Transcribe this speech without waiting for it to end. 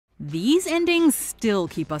These endings still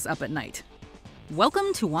keep us up at night.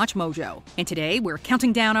 Welcome to Watch Mojo, and today we're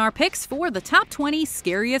counting down our picks for the top 20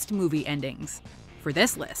 scariest movie endings. For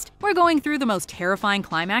this list, we're going through the most terrifying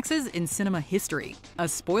climaxes in cinema history. A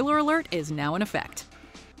spoiler alert is now in effect.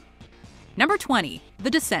 Number 20,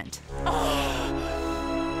 The Descent.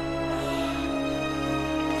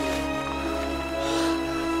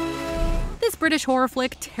 This British horror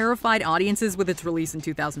flick terrified audiences with its release in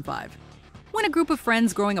 2005. When a group of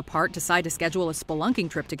friends growing apart decide to schedule a spelunking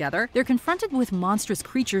trip together, they're confronted with monstrous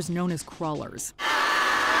creatures known as crawlers.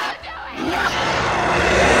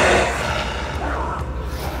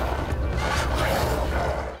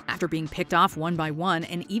 After being picked off one by one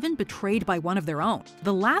and even betrayed by one of their own,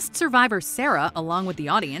 the last survivor, Sarah, along with the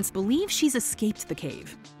audience, believes she's escaped the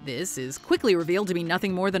cave. This is quickly revealed to be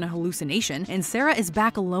nothing more than a hallucination, and Sarah is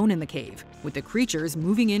back alone in the cave, with the creatures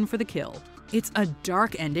moving in for the kill. It's a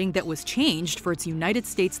dark ending that was changed for its United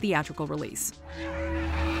States theatrical release.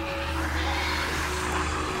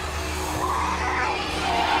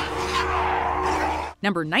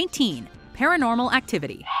 Number 19, Paranormal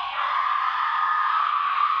Activity.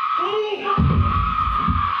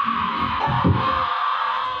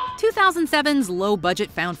 2007's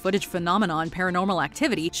low-budget found-footage phenomenon Paranormal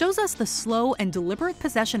Activity shows us the slow and deliberate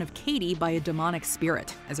possession of Katie by a demonic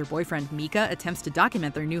spirit, as her boyfriend Mika attempts to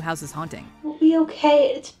document their new house's haunting. We'll be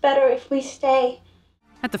okay. It's better if we stay.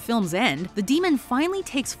 At the film's end, the demon finally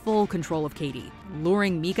takes full control of Katie,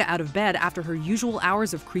 luring Mika out of bed after her usual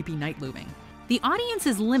hours of creepy night looming. The audience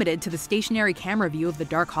is limited to the stationary camera view of the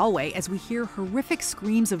dark hallway as we hear horrific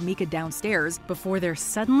screams of Mika downstairs before they're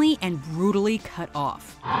suddenly and brutally cut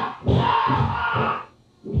off.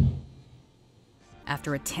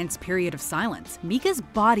 After a tense period of silence, Mika's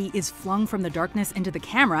body is flung from the darkness into the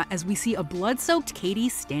camera as we see a blood-soaked Katie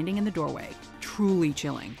standing in the doorway. Truly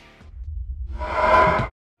chilling.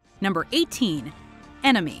 Number 18,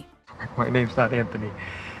 Enemy. My name's not Anthony.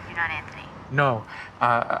 You're not Anthony. No,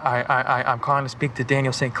 I'm calling to speak to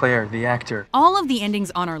Daniel St. Clair, the actor. All of the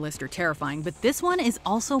endings on our list are terrifying, but this one is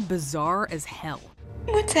also bizarre as hell.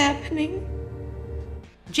 What's happening?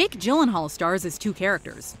 Jake Gyllenhaal stars as two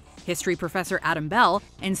characters, history professor Adam Bell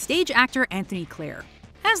and stage actor Anthony Clair.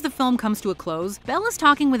 As the film comes to a close, Bell is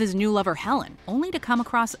talking with his new lover Helen, only to come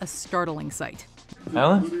across a startling sight.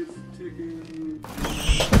 Helen?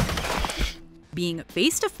 Being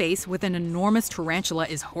face-to-face with an enormous tarantula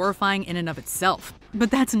is horrifying in and of itself. But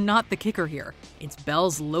that's not the kicker here. It's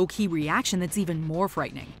Bell's low-key reaction that's even more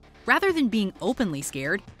frightening. Rather than being openly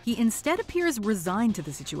scared, he instead appears resigned to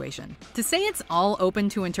the situation. To say it's all open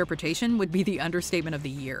to interpretation would be the understatement of the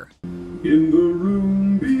year. In the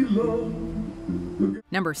room below.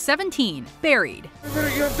 Number 17, Buried. You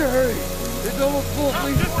have to hurry. There's almost full,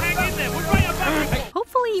 please. Just hang in there. We're right about it.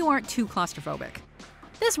 Hopefully you aren't too claustrophobic.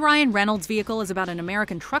 This Ryan Reynolds vehicle is about an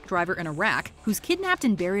American truck driver in Iraq who's kidnapped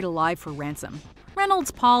and buried alive for ransom.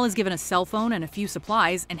 Reynolds' Paul is given a cell phone and a few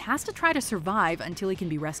supplies and has to try to survive until he can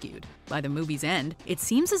be rescued. By the movie's end, it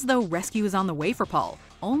seems as though rescue is on the way for Paul,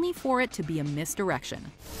 only for it to be a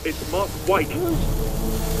misdirection. It's Mark White.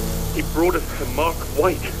 He brought us to Mark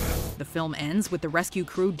White. The film ends with the rescue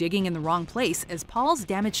crew digging in the wrong place as Paul's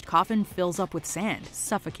damaged coffin fills up with sand,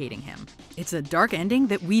 suffocating him. It's a dark ending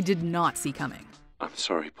that we did not see coming. I'm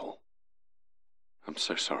sorry, Paul. I'm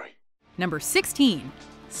so sorry. Number 16,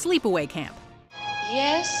 Sleepaway Camp.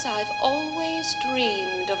 Yes, I've always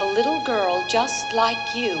dreamed of a little girl just like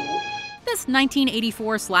you. This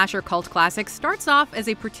 1984 slasher cult classic starts off as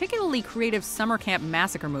a particularly creative summer camp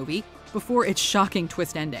massacre movie before its shocking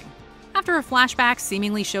twist ending. After a flashback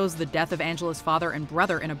seemingly shows the death of Angela's father and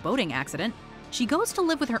brother in a boating accident, she goes to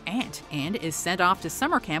live with her aunt and is sent off to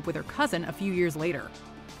summer camp with her cousin a few years later.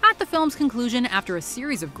 At the film's conclusion, after a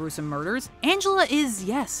series of gruesome murders, Angela is,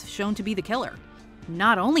 yes, shown to be the killer.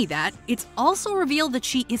 Not only that, it's also revealed that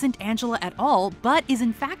she isn't Angela at all, but is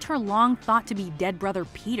in fact her long-thought-to-be dead brother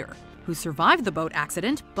Peter, who survived the boat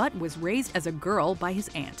accident but was raised as a girl by his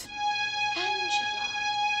aunt. Angela.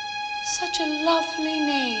 Such a lovely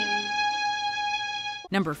name.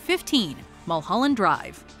 Number 15, Mulholland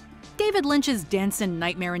Drive. David Lynch's dense and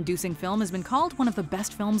nightmare-inducing film has been called one of the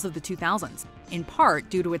best films of the 2000s, in part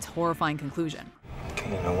due to its horrifying conclusion. Okay,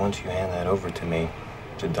 now once you hand that over to me,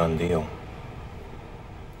 it's a done deal.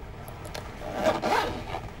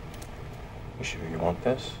 You sure you want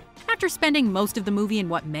this? After spending most of the movie in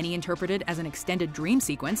what many interpreted as an extended dream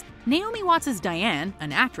sequence, Naomi Watts' Diane,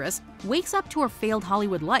 an actress, wakes up to her failed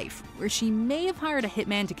Hollywood life, where she may have hired a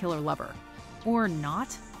hitman to kill her lover. Or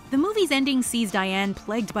not? The movie's ending sees Diane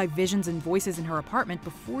plagued by visions and voices in her apartment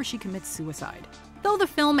before she commits suicide. Though the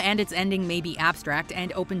film and its ending may be abstract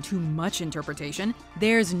and open to much interpretation,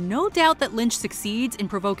 there's no doubt that Lynch succeeds in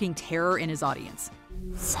provoking terror in his audience.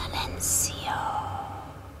 Silencio.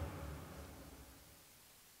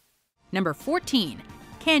 Number 14.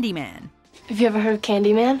 Candyman. Have you ever heard of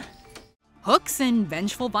Candyman? Hooks and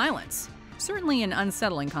vengeful violence. Certainly an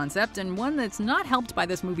unsettling concept, and one that's not helped by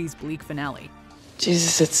this movie's bleak finale.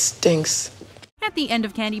 Jesus, it stinks. At the end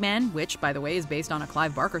of Candyman, which, by the way, is based on a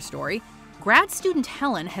Clive Barker story, grad student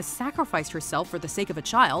Helen has sacrificed herself for the sake of a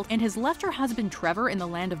child and has left her husband Trevor in the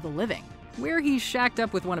land of the living, where he's shacked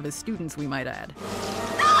up with one of his students, we might add.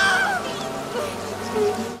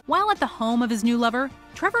 While at the home of his new lover,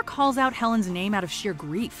 Trevor calls out Helen's name out of sheer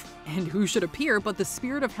grief, and who should appear but the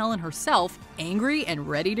spirit of Helen herself, angry and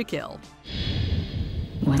ready to kill.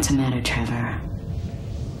 What's the matter, Trevor?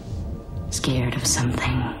 Scared of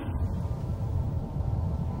something?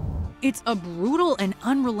 It's a brutal and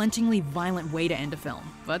unrelentingly violent way to end a film.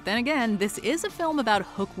 But then again, this is a film about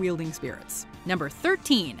hook-wielding spirits. Number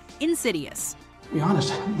 13, Insidious. To be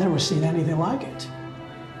honest, I've never seen anything like it.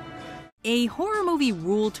 A horror movie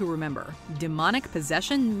rule to remember: demonic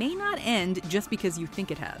possession may not end just because you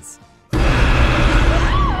think it has.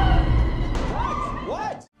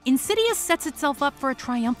 What? Insidious sets itself up for a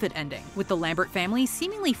triumphant ending, with the Lambert family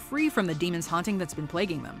seemingly free from the demon's haunting that's been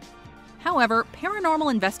plaguing them. However,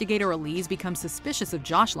 paranormal investigator Elise becomes suspicious of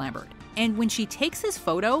Josh Lambert, and when she takes his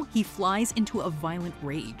photo, he flies into a violent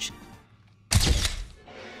rage.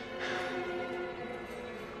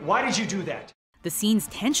 Why did you do that? The scene's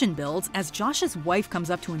tension builds as Josh's wife comes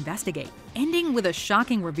up to investigate, ending with a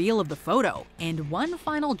shocking reveal of the photo and one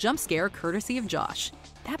final jump scare courtesy of Josh.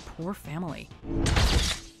 That poor family.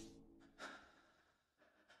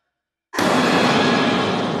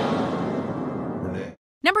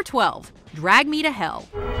 Number 12, Drag Me to Hell.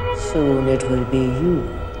 Soon it will be you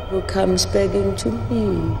who comes begging to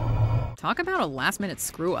me. Talk about a last-minute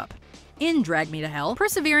screw-up. In Drag Me to Hell,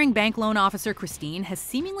 persevering bank loan officer Christine has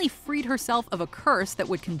seemingly freed herself of a curse that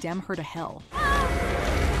would condemn her to hell.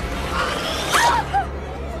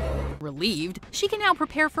 Relieved, she can now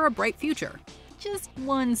prepare for a bright future. Just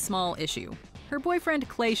one small issue. Her boyfriend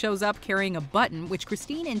Clay shows up carrying a button which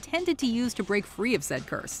Christine intended to use to break free of said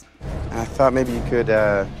curse. I thought maybe you could,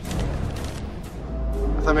 sew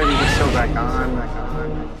back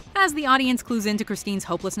on. As the audience clues into Christine's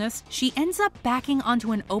hopelessness, she ends up backing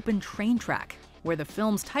onto an open train track, where the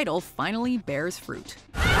film's title finally bears fruit.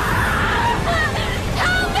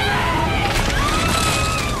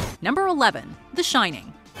 Number 11, The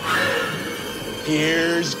Shining.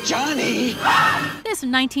 Here's Johnny! This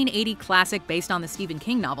 1980 classic based on the Stephen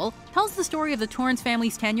King novel tells the story of the Torrance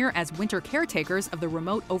family's tenure as winter caretakers of the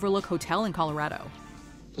remote Overlook Hotel in Colorado.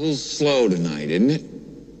 A little slow tonight, isn't it?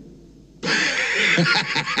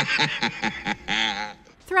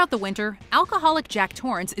 Throughout the winter, alcoholic Jack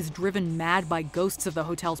Torrance is driven mad by ghosts of the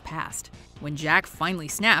hotel's past. When Jack finally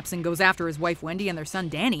snaps and goes after his wife Wendy and their son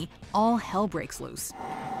Danny, all hell breaks loose.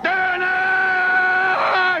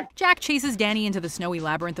 Jack chases Danny into the snowy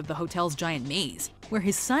labyrinth of the hotel's giant maze, where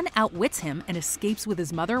his son outwits him and escapes with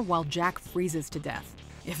his mother while Jack freezes to death.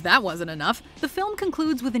 If that wasn't enough, the film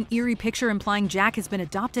concludes with an eerie picture implying Jack has been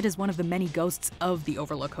adopted as one of the many ghosts of the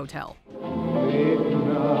Overlook Hotel.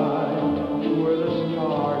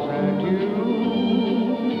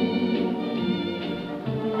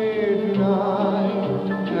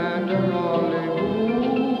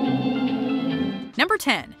 Number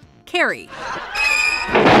 10, Carrie.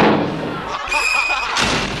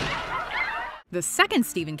 The second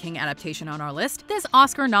Stephen King adaptation on our list, this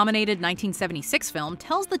Oscar-nominated 1976 film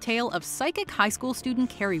tells the tale of psychic high school student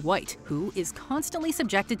Carrie White, who is constantly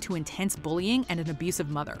subjected to intense bullying and an abusive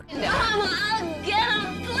mother. Mama, I'll get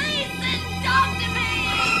him! Please sit, talk to me!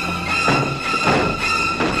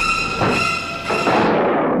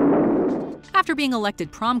 After being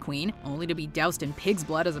elected prom queen, only to be doused in pig's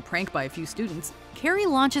blood as a prank by a few students, Carrie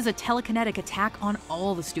launches a telekinetic attack on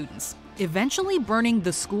all the students, eventually burning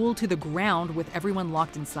the school to the ground with everyone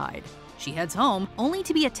locked inside. She heads home, only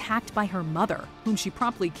to be attacked by her mother, whom she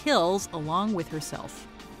promptly kills along with herself.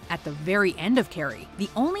 At the very end of Carrie, the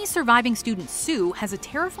only surviving student, Sue, has a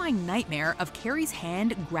terrifying nightmare of Carrie's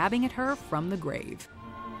hand grabbing at her from the grave.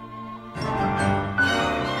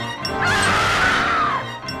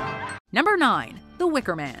 Number 9, The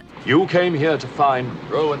Wicker Man. You came here to find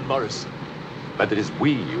Rowan Morrison, but it is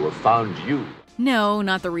we who have found you. No,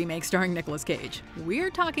 not the remake starring Nicolas Cage. We're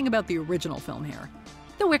talking about the original film here.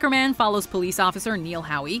 The Wicker Man follows police officer Neil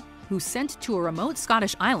Howie, who's sent to a remote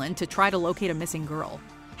Scottish island to try to locate a missing girl.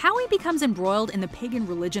 Howie becomes embroiled in the pagan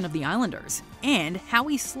religion of the Islanders, and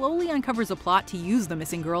Howie slowly uncovers a plot to use the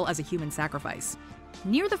missing girl as a human sacrifice.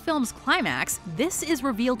 Near the film's climax, this is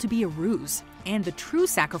revealed to be a ruse, and the true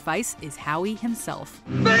sacrifice is Howie himself.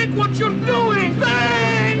 Think what you're doing!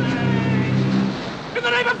 Think! In the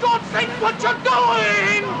name of God, think what you're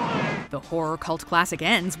doing! The horror cult classic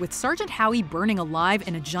ends with Sergeant Howie burning alive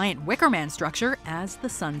in a giant Wicker Man structure as the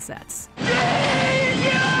sun sets.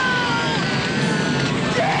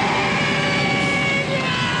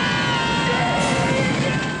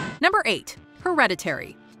 Number 8.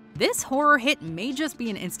 Hereditary. This horror hit may just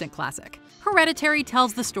be an instant classic. Hereditary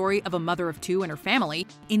tells the story of a mother of two and her family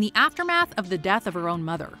in the aftermath of the death of her own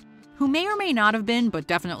mother, who may or may not have been, but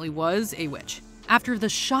definitely was, a witch. After the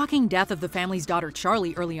shocking death of the family's daughter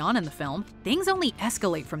Charlie early on in the film, things only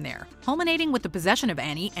escalate from there, culminating with the possession of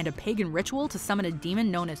Annie and a pagan ritual to summon a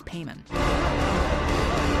demon known as Payman.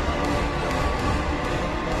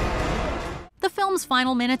 The film's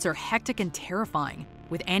final minutes are hectic and terrifying,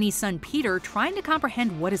 with Annie's son Peter trying to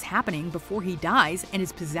comprehend what is happening before he dies and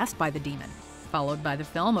is possessed by the demon, followed by the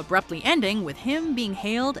film abruptly ending with him being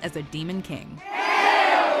hailed as a demon king.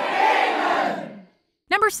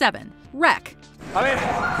 Number 7. Wreck. A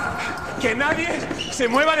ver, que nadie se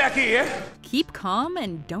mueva de aquí, eh? Keep calm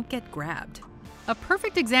and don't get grabbed. A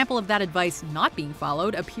perfect example of that advice not being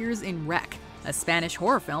followed appears in Wreck, a Spanish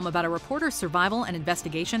horror film about a reporter's survival and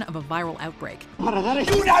investigation of a viral outbreak. ¡Una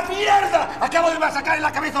mierda! Acabo de masacrar en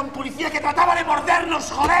la cabeza a un policía que trataba de mordernos,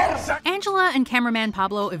 joder! Angela and cameraman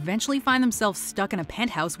Pablo eventually find themselves stuck in a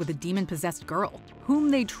penthouse with a demon-possessed girl, whom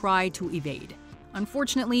they try to evade.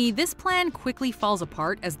 Unfortunately, this plan quickly falls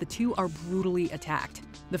apart as the two are brutally attacked.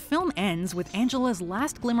 The film ends with Angela's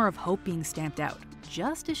last glimmer of hope being stamped out,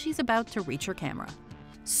 just as she's about to reach her camera.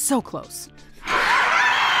 So close.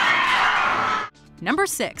 Number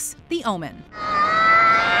 6. The Omen.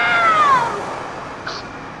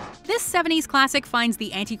 This 70s classic finds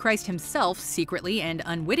the Antichrist himself secretly and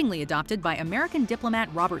unwittingly adopted by American diplomat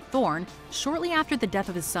Robert Thorne shortly after the death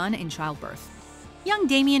of his son in childbirth. Young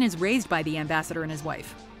Damien is raised by the ambassador and his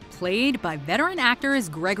wife, played by veteran actors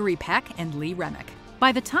Gregory Peck and Lee Remick.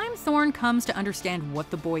 By the time Thorne comes to understand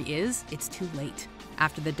what the boy is, it's too late.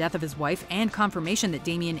 After the death of his wife and confirmation that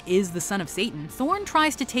Damien is the son of Satan, Thorne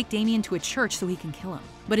tries to take Damien to a church so he can kill him,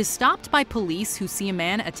 but is stopped by police who see a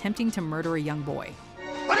man attempting to murder a young boy.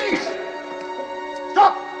 Police!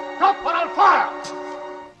 Stop! Stop or I'll fire!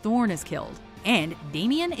 Thorne is killed, and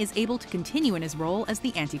Damien is able to continue in his role as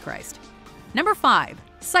the Antichrist. Number 5.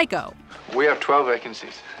 Psycho. We have 12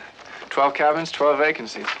 vacancies. 12 cabins, 12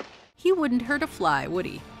 vacancies. He wouldn't hurt a fly, would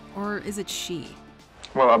he? Or is it she?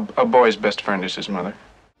 Well, a boy's best friend is his mother.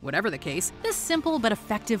 Whatever the case, this simple but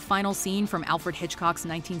effective final scene from Alfred Hitchcock's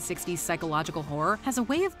 1960s psychological horror has a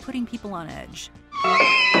way of putting people on edge.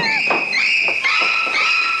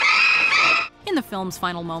 In the film's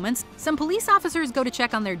final moments, some police officers go to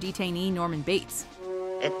check on their detainee, Norman Bates.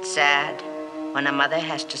 It's sad when a mother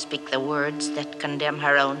has to speak the words that condemn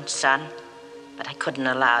her own son, but I couldn't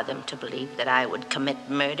allow them to believe that I would commit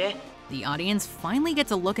murder. The audience finally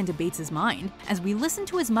gets a look into Bates's mind as we listen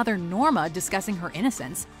to his mother Norma discussing her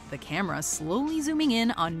innocence, the camera slowly zooming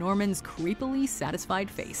in on Norman's creepily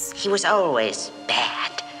satisfied face. He was always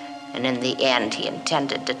bad, and in the end he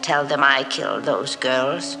intended to tell them I killed those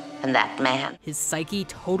girls and that man. His psyche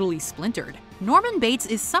totally splintered. Norman Bates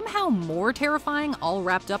is somehow more terrifying all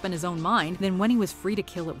wrapped up in his own mind than when he was free to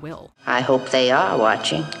kill at will. I hope they are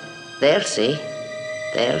watching. They'll see.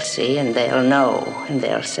 They'll see and they'll know and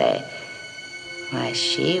they'll say, why,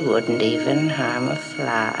 she wouldn't even harm a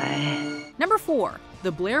fly. Number 4.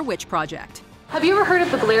 The Blair Witch Project. Have you ever heard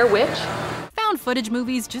of the Blair Witch? Found footage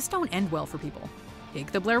movies just don't end well for people.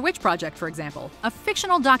 Take the Blair Witch Project, for example, a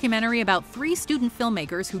fictional documentary about 3 student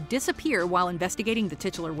filmmakers who disappear while investigating the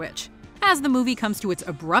titular witch. As the movie comes to its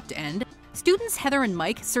abrupt end, students Heather and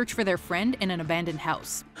Mike search for their friend in an abandoned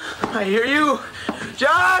house. I hear you!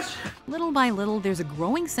 Josh! Little by little, there's a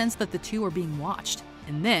growing sense that the two are being watched.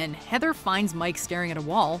 And then, Heather finds Mike staring at a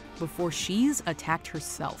wall before she's attacked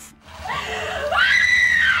herself.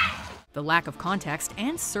 The lack of context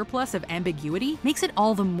and surplus of ambiguity makes it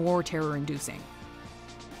all the more terror-inducing.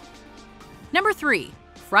 Number 3.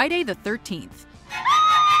 Friday the 13th.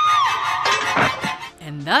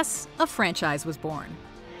 And thus, a franchise was born.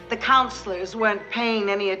 The counselors weren't paying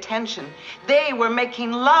any attention. They were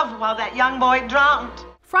making love while that young boy drowned.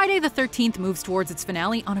 Friday the 13th moves towards its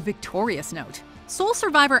finale on a victorious note. Sole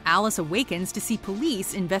survivor Alice awakens to see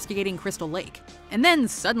police investigating Crystal Lake. And then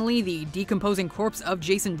suddenly the decomposing corpse of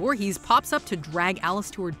Jason Voorhees pops up to drag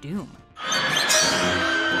Alice to her doom.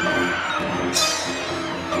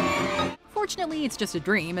 Fortunately, it's just a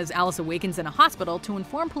dream as Alice awakens in a hospital to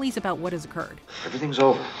inform police about what has occurred. Everything's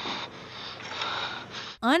over.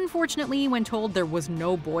 Unfortunately, when told there was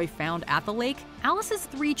no boy found at the lake, Alice's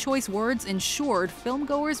three-choice words ensured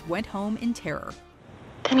filmgoers went home in terror.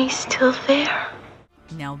 Then he's still there.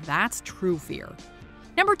 Now that's true fear.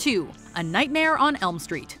 Number 2, A Nightmare on Elm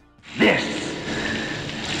Street. This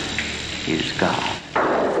is God.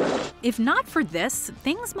 If not for this,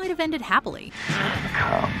 things might have ended happily.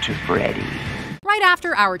 Come to Freddy. Right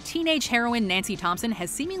after our teenage heroine Nancy Thompson has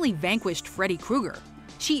seemingly vanquished Freddy Krueger,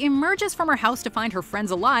 she emerges from her house to find her friends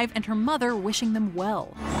alive and her mother wishing them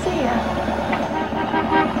well. See ya.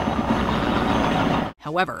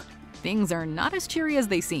 However, things are not as cheery as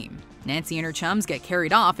they seem. Nancy and her chums get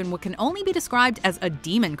carried off in what can only be described as a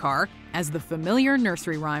demon car as the familiar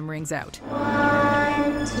nursery rhyme rings out.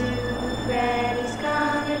 1, 2, Freddy's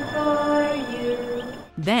coming for you.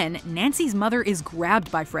 Then, Nancy's mother is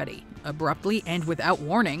grabbed by Freddy, abruptly and without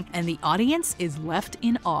warning, and the audience is left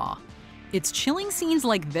in awe. It's chilling scenes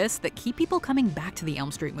like this that keep people coming back to the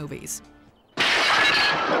Elm Street movies.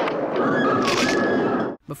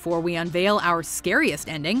 Before we unveil our scariest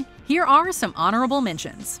ending, here are some honorable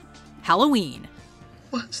mentions. Halloween.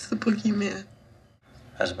 What's the boogeyman?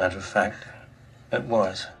 As a matter of fact, it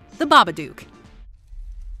was. The Babadook.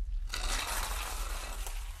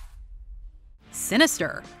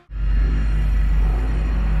 Sinister.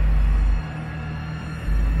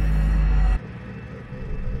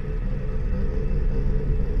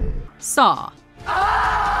 Saw.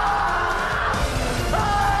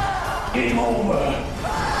 Game over.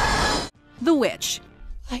 The Witch.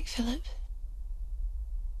 Like Philip,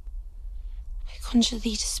 I conjure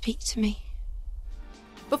thee to speak to me.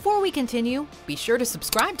 Before we continue, be sure to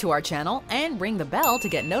subscribe to our channel and ring the bell to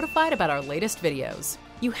get notified about our latest videos.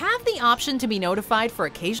 You have the option to be notified for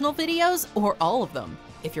occasional videos or all of them.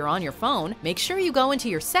 If you're on your phone, make sure you go into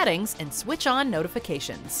your settings and switch on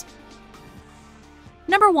notifications.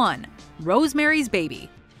 Number 1, Rosemary's Baby.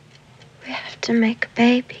 We have to make a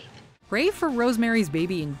baby. Brave for Rosemary's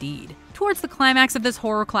Baby indeed. Towards the climax of this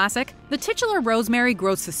horror classic, the titular Rosemary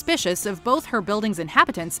grows suspicious of both her building's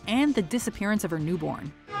inhabitants and the disappearance of her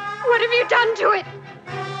newborn. What have you done to it?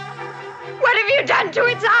 What have you done to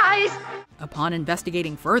its eyes? Upon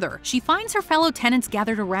investigating further, she finds her fellow tenants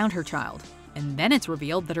gathered around her child, and then it's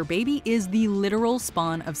revealed that her baby is the literal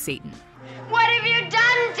spawn of Satan. What have you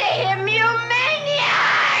done to him, you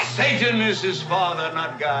maniac? Satan is his father,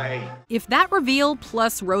 not Guy. If that reveal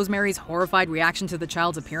plus Rosemary's horrified reaction to the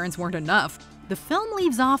child's appearance weren't enough, the film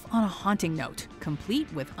leaves off on a haunting note,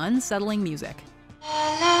 complete with unsettling music.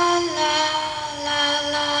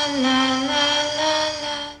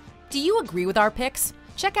 Do you agree with our picks?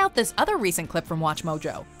 Check out this other recent clip from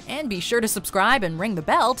WatchMojo, and be sure to subscribe and ring the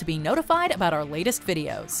bell to be notified about our latest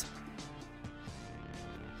videos.